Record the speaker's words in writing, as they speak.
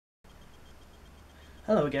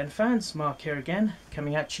Hello again fans, Mark here again,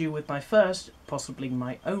 coming at you with my first, possibly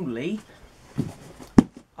my only,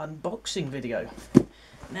 unboxing video.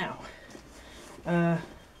 Now,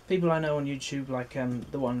 people I know on YouTube like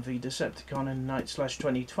the one v Decepticon and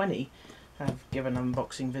Night/2020 have given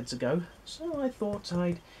unboxing vids a go, so I thought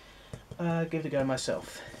I'd give it a go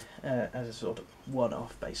myself, as a sort of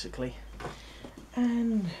one-off basically.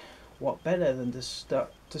 And what better than to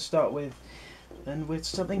start with than with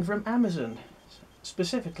something from Amazon.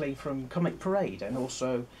 Specifically from Comic Parade and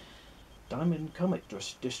also Diamond Comic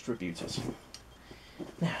Distributors.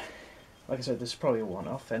 Now, like I said, this is probably a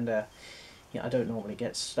one-off, and yeah, I don't normally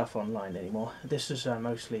get stuff online anymore. This is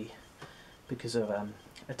mostly because of a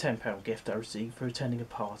 £10 gift I received for attending a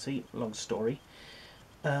party. Long story.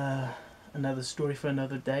 Another story for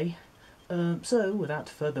another day. So, without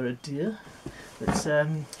further ado, let's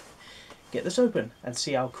get this open and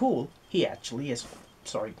see how cool he actually is.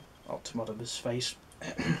 Sorry. Optimus face.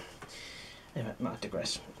 Anyway, I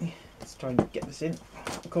digress. Let's try and get this in.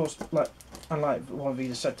 Of course, unlike one v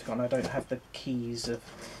Decepticon, I don't have the keys of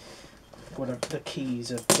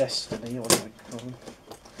destiny, or whatever we call them.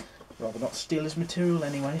 Rather not steal his material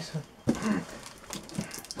anyway. So.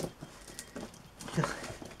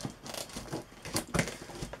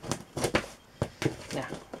 Now.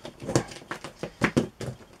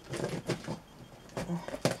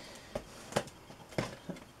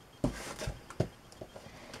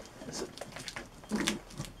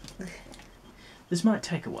 This might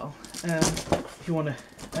take a while. If you want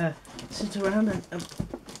to sit around and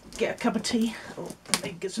get a cup of tea, or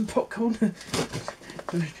maybe get some popcorn to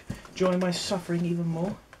enjoy my suffering even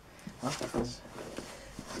more. This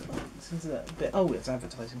is a bit. Oh, it's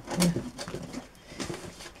advertising.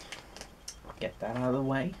 Get that out of the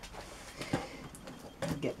way.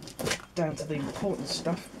 And get down to the important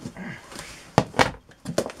stuff.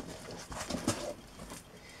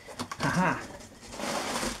 Haha.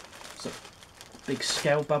 Big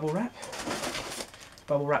scale bubble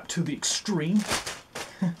wrap to the extreme.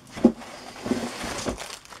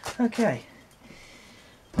 Okay,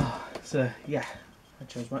 so yeah, I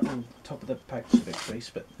chose my top of the package a bit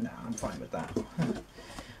creased, but no, I'm fine with that.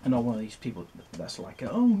 I'm not one of these people that's like,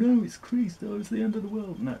 oh no, it's creased, oh it's the end of the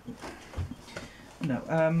world. No,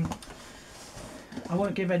 I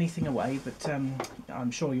won't give anything away, but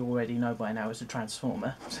I'm sure you already know by now it's a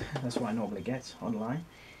Transformer. That's what I normally get online.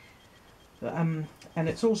 But, and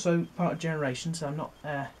it's also part of Generation, so I'm not.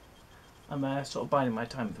 I'm sort of biding my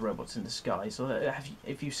time with Robots in Disguise. Or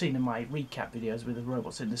if you've seen in my recap videos with the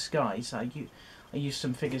Robots in Disguise, I use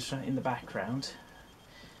some figures in the background.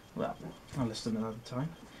 Well, I'll list them another time.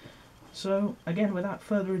 So again, without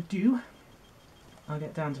further ado, I'll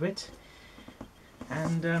get down to it,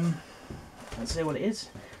 and let's see what it is.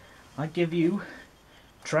 I give you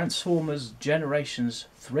Transformers Generations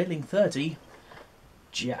Thrilling 30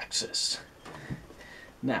 G-Axis.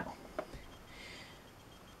 Now,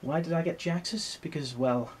 why did I get G-Axis? Because,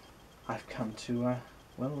 well, I've come to,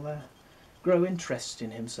 grow interest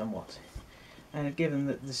in him somewhat. And given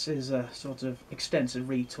that this is a sort of extensive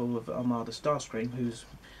retool of Armada Starscream, who's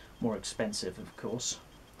more expensive, of course,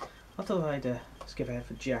 I thought I'd skip ahead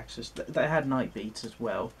for G-Axis. They had Night Beat as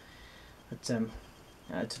well, but,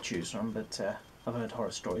 to choose from, but I've heard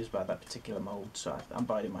horror stories about that particular mould, so I'm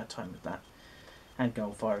biding my time with that. And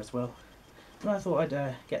Goldfire as well. But I thought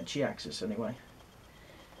I'd get G-Axis anyway.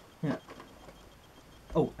 Yeah.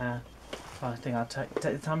 Oh, I think I'll take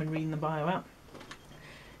the time in reading the bio out.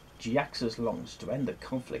 G-Axis longs to end the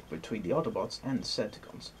conflict between the Autobots and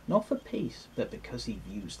Decepticons, not for peace, but because he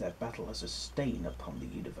views their battle as a stain upon the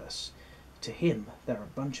universe. To him, they're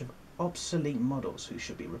a bunch of obsolete models who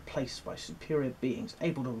should be replaced by superior beings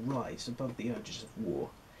able to rise above the urges of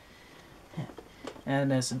war. Yeah.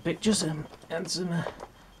 And there's some pictures and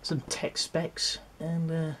some tech specs,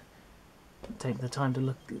 and take the time to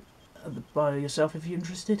look at the bio yourself if you're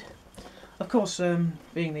interested. Of course,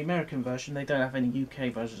 being the American version, they don't have any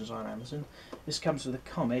UK versions on Amazon. This comes with a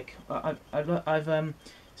comic. I've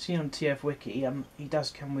seen on TF Wiki, he does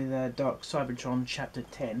come with Dark Cybertron Chapter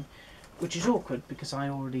 10, which is awkward because I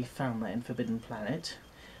already found that in Forbidden Planet.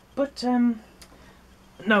 But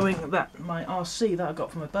knowing that my RC that I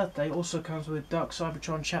got for my birthday also comes with Dark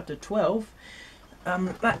Cybertron Chapter 12,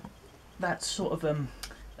 that sort of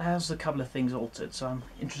has a couple of things altered, so I'm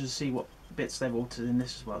interested to see what bits they've altered in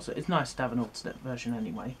this as well. So it's nice to have an alternate version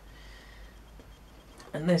anyway.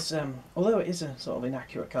 And this, although it is a sort of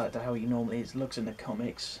inaccurate colour to how he normally looks in the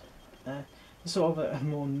comics, it's sort of a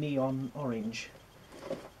more neon orange.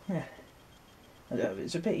 Yeah.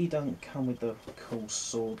 It's a pity he doesn't come with the cool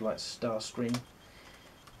sword like Starscream,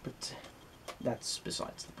 but that's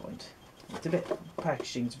besides the point. It's a bit,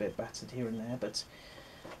 packaging's a bit battered here and there, but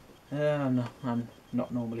no, I'm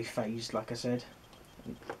not normally phased, like I said.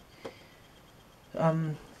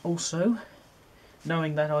 Also,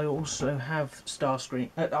 knowing that I also have Starscream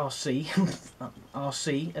at RC,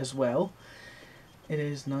 RC as well, it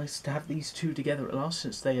is nice to have these two together at last,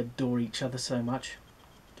 since they adore each other so much.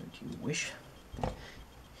 Don't you wish?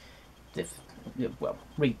 Well,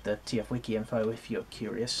 read the TF Wiki info if you're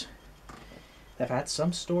curious. They've had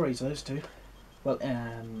some stories, those two. Well,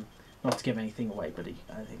 not to give anything away, but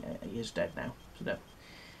I think he is dead now. So no.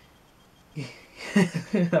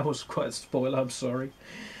 That was quite a spoiler, I'm sorry.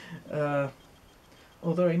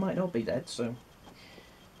 Although he might not be dead, so...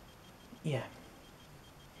 yeah.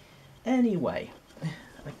 Anyway,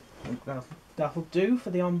 I think that'll do for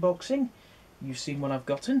the unboxing. You've seen what I've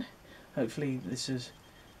gotten. Hopefully this is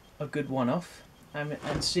a good one-off.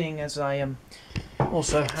 And seeing as I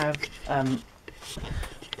also have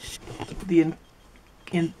the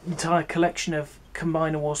entire collection of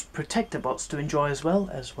Combiner Wars Protector bots to enjoy as well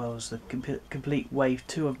as the complete Wave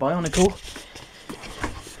 2 of Bionicle.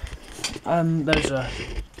 Those are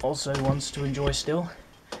also ones to enjoy still.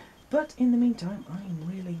 But in the meantime, I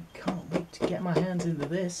really can't wait to get my hands into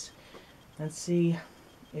this and see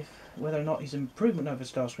whether or not he's an improvement over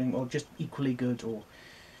Starscream or just equally good. Or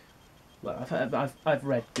well, I've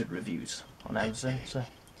read good reviews on Amazon, so you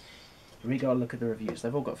really got to look at the reviews.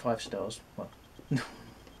 They've all got 5 stars. Well, you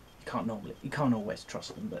can't always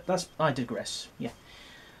trust them, but I digress. Yeah.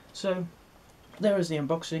 So there is the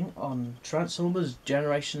unboxing on Transformers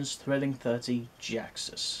Generations Thrilling 30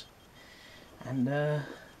 Jaxus. And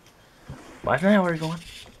bye for now, everyone.